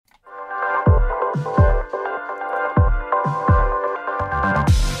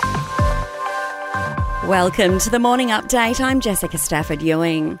Welcome to the Morning Update. I'm Jessica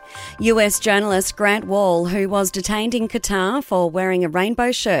Stafford-Ewing. US journalist Grant Wahl, who was detained in Qatar for wearing a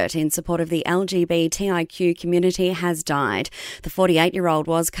rainbow shirt in support of the LGBTIQ community, has died. The 48-year-old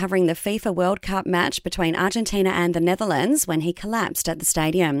was covering the FIFA World Cup match between Argentina and the Netherlands when he collapsed at the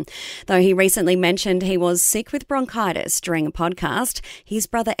stadium. Though he recently mentioned he was sick with bronchitis during a podcast, his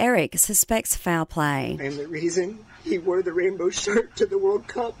brother Eric suspects foul play. And the reason he wore the rainbow shirt to the World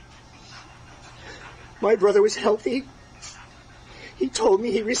Cup. My brother was healthy. He told me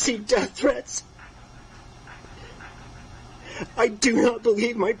he received death threats. I do not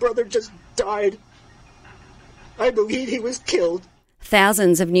believe my brother just died. I believe he was killed.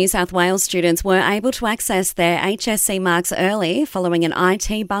 Thousands of New South Wales students were able to access their HSC marks early following an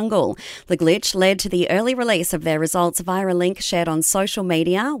IT bungle. The glitch led to the early release of their results via a link shared on social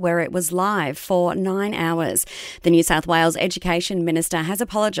media where it was live for 9 hours. The New South Wales Education Minister has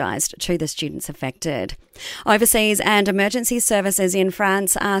apologised to the students affected. Overseas and emergency services in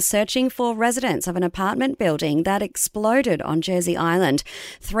France are searching for residents of an apartment building that exploded on Jersey Island.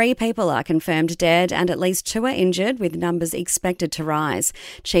 3 people are confirmed dead and at least 2 are injured, with numbers expected to rise.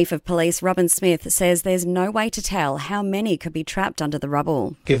 Chief of Police Robin Smith says there's no way to tell how many could be trapped under the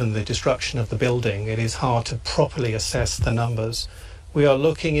rubble. Given the destruction of the building, it is hard to properly assess the numbers. We are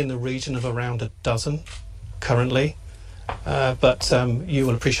looking in the region of around a dozen currently, but you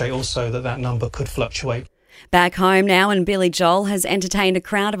will appreciate also that number could fluctuate. Back home now, and Billy Joel has entertained a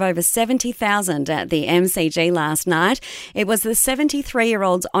crowd of over 70,000 at the MCG last night. It was the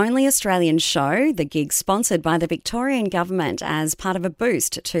 73-year-old's only Australian show, the gig sponsored by the Victorian government as part of a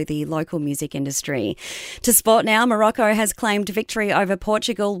boost to the local music industry. To sport now, Morocco has claimed victory over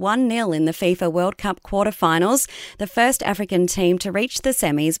Portugal 1-0 in the FIFA World Cup quarterfinals. The first African team to reach the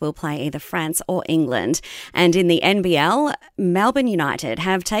semis will play either France or England. And in the NBL, Melbourne United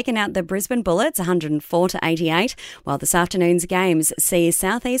have taken out the Brisbane Bullets 104-88, while this afternoon's games see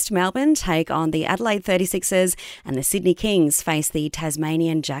South East Melbourne take on the Adelaide 36ers and the Sydney Kings face the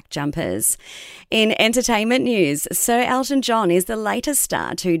Tasmanian Jack Jumpers. In entertainment news, Sir Elton John is the latest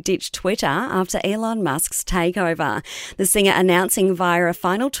star to ditch Twitter after Elon Musk's takeover. The singer announcing via a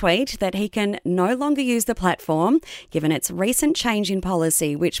final tweet that he can no longer use the platform, given its recent change in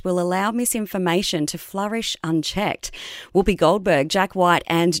policy which will allow misinformation to flourish unchecked. Whoopi Goldberg, Jack White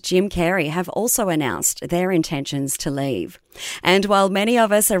and Jim Carrey have also announced their intentions to leave. And while many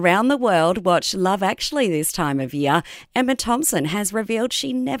of us around the world watch Love Actually this time of year, Emma Thompson has revealed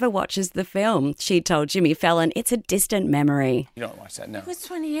she never watches the film. She told Jimmy Fallon it's a distant memory. You don't watch that, no. It was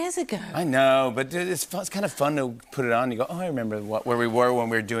 20 years ago. I know, but it's kind of fun to put it on. You go, oh, I remember where we were when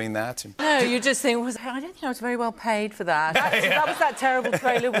we were doing that. No, you just think, I don't think I was very well paid for that. That was that terrible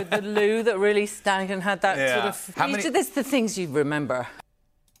trailer with the loo that really stank and had that sort of... There's the things you remember.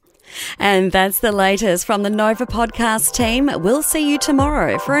 And that's the latest from the Nova podcast team. We'll see you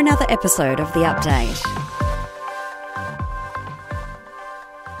tomorrow for another episode of The Update.